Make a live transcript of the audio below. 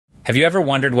Have you ever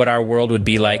wondered what our world would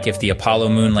be like if the Apollo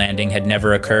moon landing had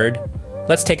never occurred?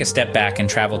 Let's take a step back and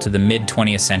travel to the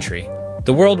mid-20th century.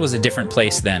 The world was a different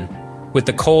place then, with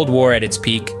the Cold War at its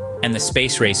peak and the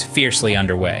space race fiercely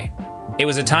underway. It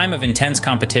was a time of intense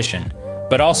competition,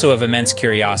 but also of immense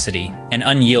curiosity and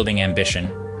unyielding ambition.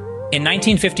 In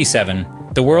 1957,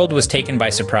 the world was taken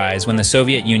by surprise when the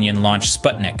Soviet Union launched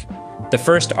Sputnik, the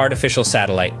first artificial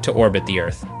satellite to orbit the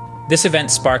Earth. This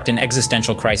event sparked an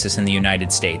existential crisis in the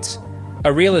United States,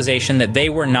 a realization that they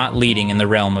were not leading in the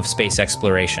realm of space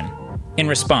exploration. In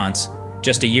response,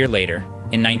 just a year later,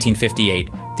 in 1958,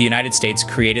 the United States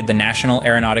created the National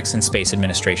Aeronautics and Space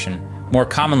Administration, more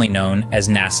commonly known as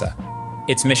NASA.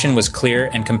 Its mission was clear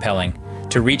and compelling: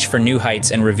 to reach for new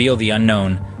heights and reveal the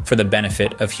unknown for the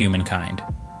benefit of humankind.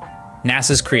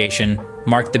 NASA's creation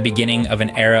marked the beginning of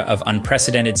an era of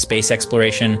unprecedented space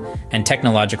exploration and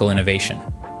technological innovation.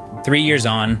 3 years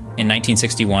on, in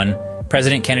 1961,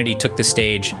 President Kennedy took the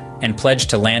stage and pledged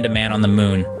to land a man on the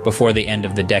moon before the end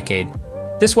of the decade.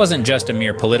 This wasn't just a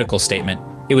mere political statement,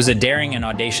 it was a daring and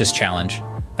audacious challenge,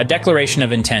 a declaration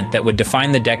of intent that would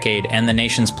define the decade and the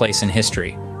nation's place in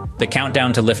history. The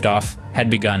countdown to liftoff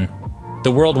had begun.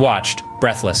 The world watched,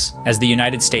 breathless, as the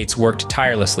United States worked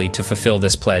tirelessly to fulfill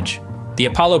this pledge. The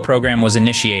Apollo program was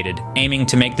initiated, aiming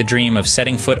to make the dream of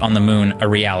setting foot on the moon a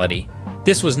reality.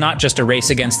 This was not just a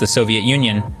race against the Soviet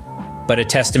Union, but a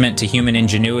testament to human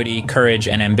ingenuity, courage,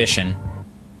 and ambition.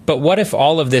 But what if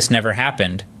all of this never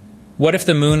happened? What if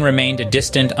the moon remained a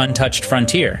distant, untouched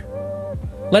frontier?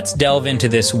 Let's delve into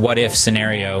this what-if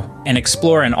scenario and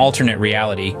explore an alternate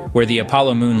reality where the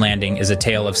Apollo moon landing is a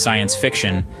tale of science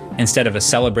fiction instead of a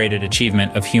celebrated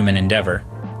achievement of human endeavor.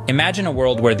 Imagine a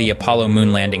world where the Apollo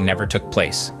moon landing never took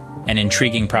place. An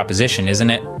intriguing proposition,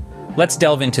 isn't it? Let's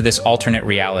delve into this alternate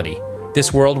reality.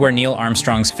 This world where Neil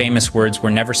Armstrong's famous words were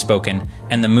never spoken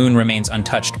and the moon remains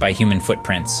untouched by human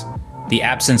footprints. The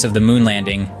absence of the moon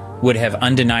landing would have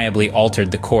undeniably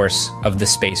altered the course of the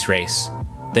space race.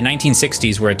 The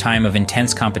 1960s were a time of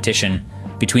intense competition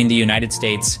between the United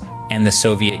States and the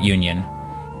Soviet Union,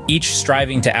 each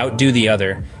striving to outdo the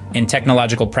other in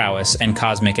technological prowess and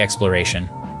cosmic exploration.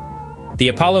 The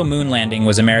Apollo moon landing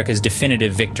was America's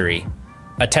definitive victory,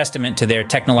 a testament to their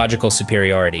technological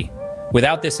superiority.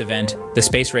 Without this event, the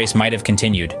space race might have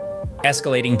continued,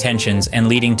 escalating tensions and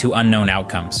leading to unknown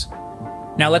outcomes.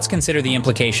 Now let's consider the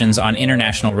implications on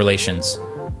international relations.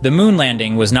 The moon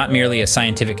landing was not merely a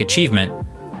scientific achievement,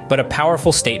 but a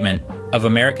powerful statement of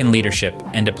American leadership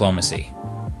and diplomacy.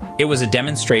 It was a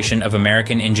demonstration of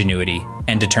American ingenuity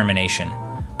and determination,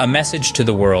 a message to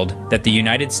the world that the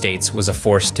United States was a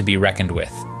force to be reckoned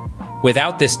with.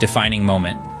 Without this defining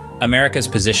moment, America's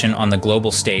position on the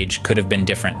global stage could have been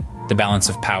different. The balance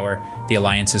of power, the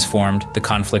alliances formed, the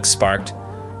conflicts sparked,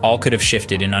 all could have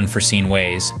shifted in unforeseen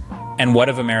ways. And what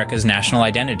of America's national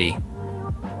identity?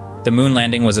 The moon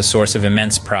landing was a source of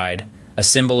immense pride, a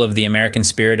symbol of the American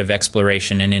spirit of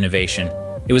exploration and innovation.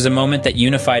 It was a moment that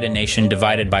unified a nation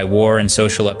divided by war and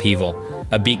social upheaval,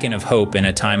 a beacon of hope in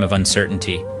a time of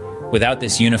uncertainty. Without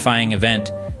this unifying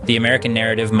event, the American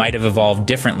narrative might have evolved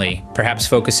differently, perhaps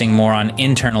focusing more on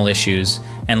internal issues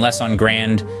and less on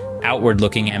grand,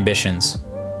 outward-looking ambitions.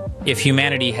 If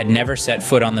humanity had never set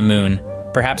foot on the moon,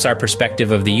 perhaps our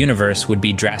perspective of the universe would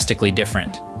be drastically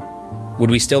different. Would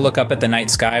we still look up at the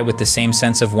night sky with the same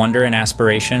sense of wonder and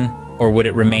aspiration, or would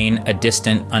it remain a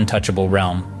distant, untouchable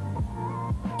realm?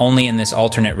 Only in this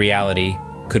alternate reality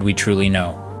could we truly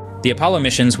know. The Apollo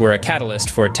missions were a catalyst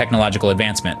for technological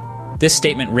advancement. This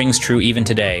statement rings true even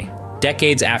today,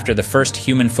 decades after the first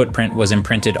human footprint was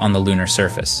imprinted on the lunar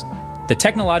surface. The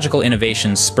technological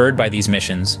innovations spurred by these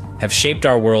missions have shaped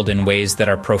our world in ways that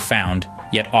are profound,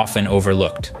 yet often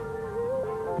overlooked.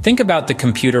 Think about the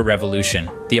computer revolution.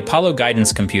 The Apollo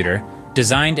guidance computer,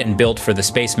 designed and built for the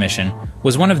space mission,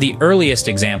 was one of the earliest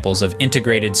examples of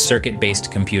integrated circuit-based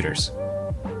computers.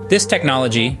 This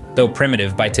technology, though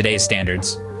primitive by today's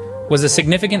standards, was a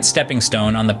significant stepping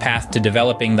stone on the path to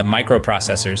developing the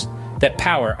microprocessors that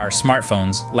power our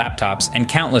smartphones, laptops, and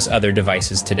countless other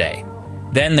devices today.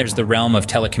 Then there's the realm of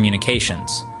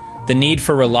telecommunications. The need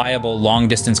for reliable,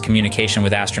 long-distance communication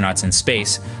with astronauts in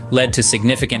space led to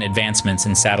significant advancements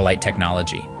in satellite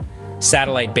technology.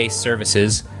 Satellite-based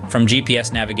services, from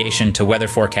GPS navigation to weather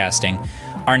forecasting,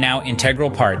 are now integral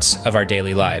parts of our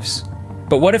daily lives.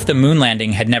 But what if the moon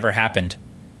landing had never happened?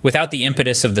 Without the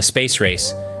impetus of the space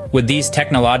race, would these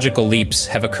technological leaps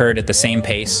have occurred at the same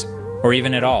pace, or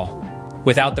even at all?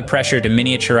 Without the pressure to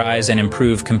miniaturize and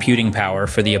improve computing power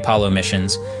for the Apollo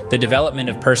missions, the development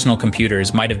of personal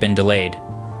computers might have been delayed.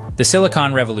 The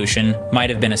Silicon Revolution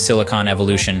might have been a Silicon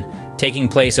evolution, taking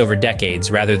place over decades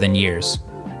rather than years.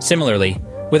 Similarly,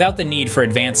 without the need for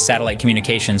advanced satellite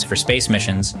communications for space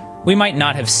missions, we might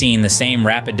not have seen the same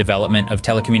rapid development of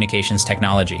telecommunications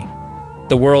technology.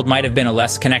 The world might have been a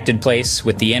less connected place,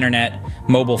 with the internet,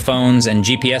 mobile phones, and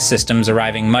GPS systems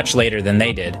arriving much later than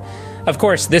they did. Of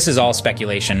course, this is all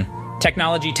speculation.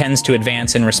 Technology tends to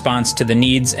advance in response to the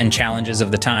needs and challenges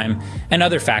of the time, and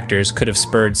other factors could have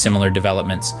spurred similar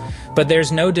developments. But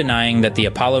there's no denying that the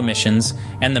Apollo missions,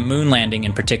 and the moon landing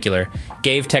in particular,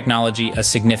 gave technology a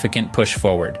significant push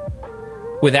forward.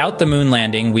 Without the moon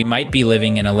landing, we might be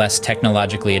living in a less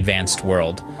technologically advanced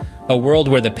world. A world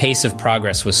where the pace of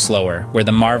progress was slower, where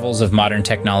the marvels of modern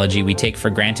technology we take for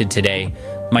granted today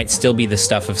might still be the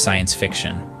stuff of science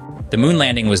fiction. The moon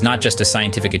landing was not just a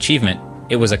scientific achievement,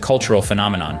 it was a cultural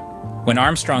phenomenon. When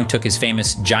Armstrong took his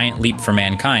famous giant leap for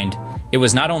mankind, it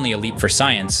was not only a leap for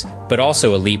science, but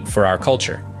also a leap for our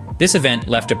culture. This event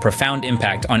left a profound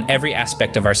impact on every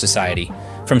aspect of our society,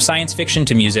 from science fiction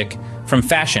to music, from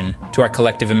fashion to our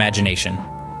collective imagination.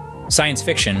 Science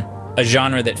fiction, a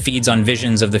genre that feeds on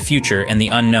visions of the future and the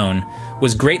unknown,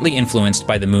 was greatly influenced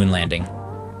by the moon landing.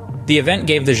 The event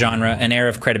gave the genre an air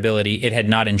of credibility it had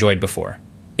not enjoyed before.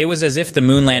 It was as if the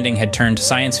moon landing had turned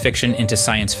science fiction into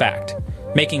science fact,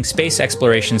 making space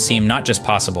exploration seem not just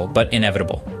possible, but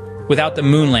inevitable. Without the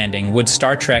moon landing, would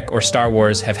Star Trek or Star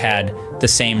Wars have had the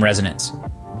same resonance?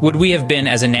 Would we have been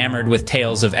as enamored with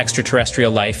tales of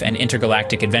extraterrestrial life and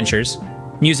intergalactic adventures?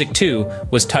 Music, too,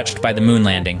 was touched by the moon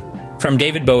landing. From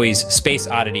David Bowie's Space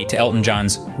Oddity to Elton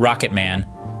John's Rocket Man,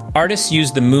 artists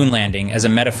used the moon landing as a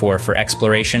metaphor for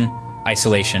exploration,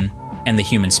 isolation, and the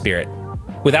human spirit.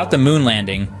 Without the moon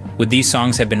landing, would these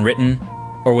songs have been written,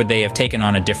 or would they have taken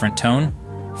on a different tone?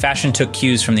 Fashion took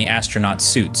cues from the astronauts'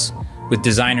 suits, with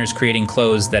designers creating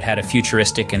clothes that had a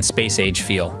futuristic and space-age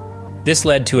feel. This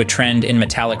led to a trend in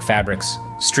metallic fabrics,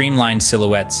 streamlined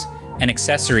silhouettes, and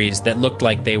accessories that looked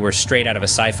like they were straight out of a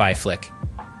sci-fi flick.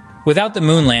 Without the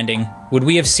moon landing, would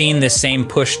we have seen this same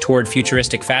push toward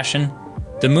futuristic fashion?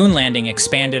 The moon landing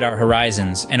expanded our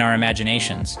horizons and our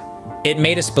imaginations. It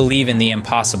made us believe in the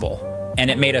impossible, and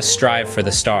it made us strive for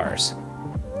the stars.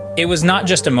 It was not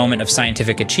just a moment of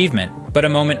scientific achievement, but a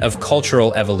moment of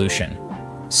cultural evolution.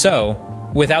 So,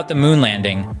 without the moon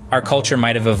landing, our culture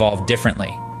might have evolved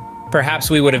differently. Perhaps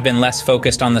we would have been less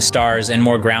focused on the stars and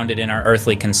more grounded in our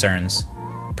earthly concerns.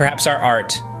 Perhaps our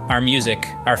art, our music,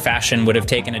 our fashion would have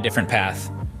taken a different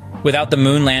path. Without the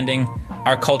moon landing,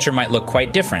 our culture might look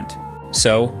quite different.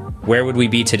 So, where would we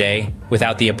be today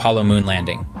without the Apollo moon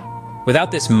landing?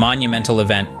 Without this monumental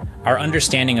event, our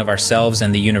understanding of ourselves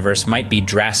and the universe might be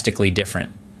drastically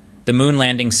different. The moon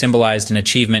landing symbolized an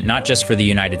achievement not just for the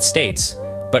United States,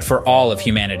 but for all of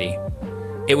humanity.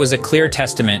 It was a clear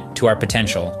testament to our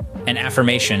potential, an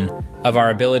affirmation of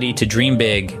our ability to dream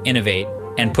big, innovate,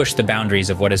 and push the boundaries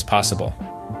of what is possible.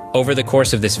 Over the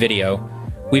course of this video,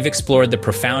 we've explored the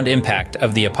profound impact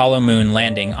of the Apollo moon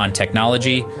landing on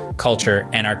technology, culture,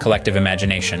 and our collective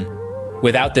imagination.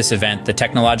 Without this event, the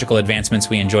technological advancements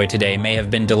we enjoy today may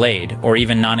have been delayed or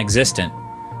even non-existent.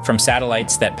 From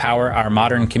satellites that power our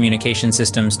modern communication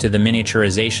systems to the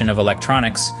miniaturization of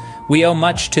electronics, we owe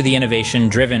much to the innovation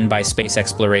driven by space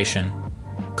exploration.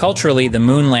 Culturally, the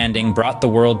moon landing brought the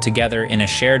world together in a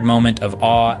shared moment of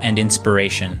awe and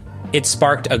inspiration. It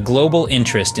sparked a global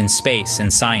interest in space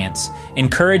and science,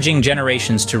 encouraging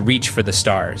generations to reach for the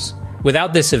stars.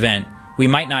 Without this event, we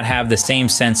might not have the same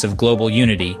sense of global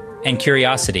unity and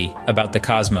curiosity about the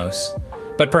cosmos.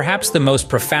 But perhaps the most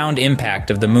profound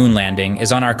impact of the moon landing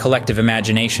is on our collective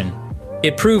imagination.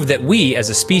 It proved that we, as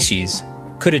a species,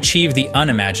 could achieve the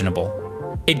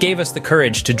unimaginable. It gave us the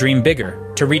courage to dream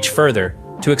bigger, to reach further,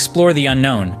 to explore the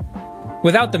unknown.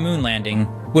 Without the moon landing,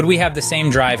 would we have the same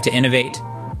drive to innovate,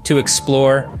 to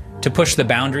explore, to push the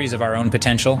boundaries of our own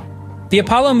potential? The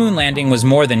Apollo moon landing was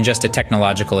more than just a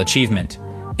technological achievement.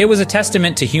 It was a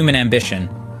testament to human ambition,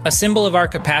 a symbol of our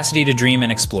capacity to dream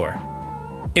and explore.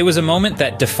 It was a moment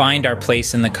that defined our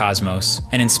place in the cosmos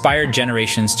and inspired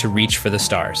generations to reach for the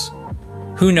stars.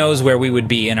 Who knows where we would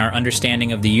be in our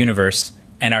understanding of the universe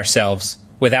and ourselves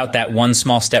without that one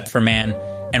small step for man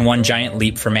and one giant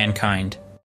leap for mankind.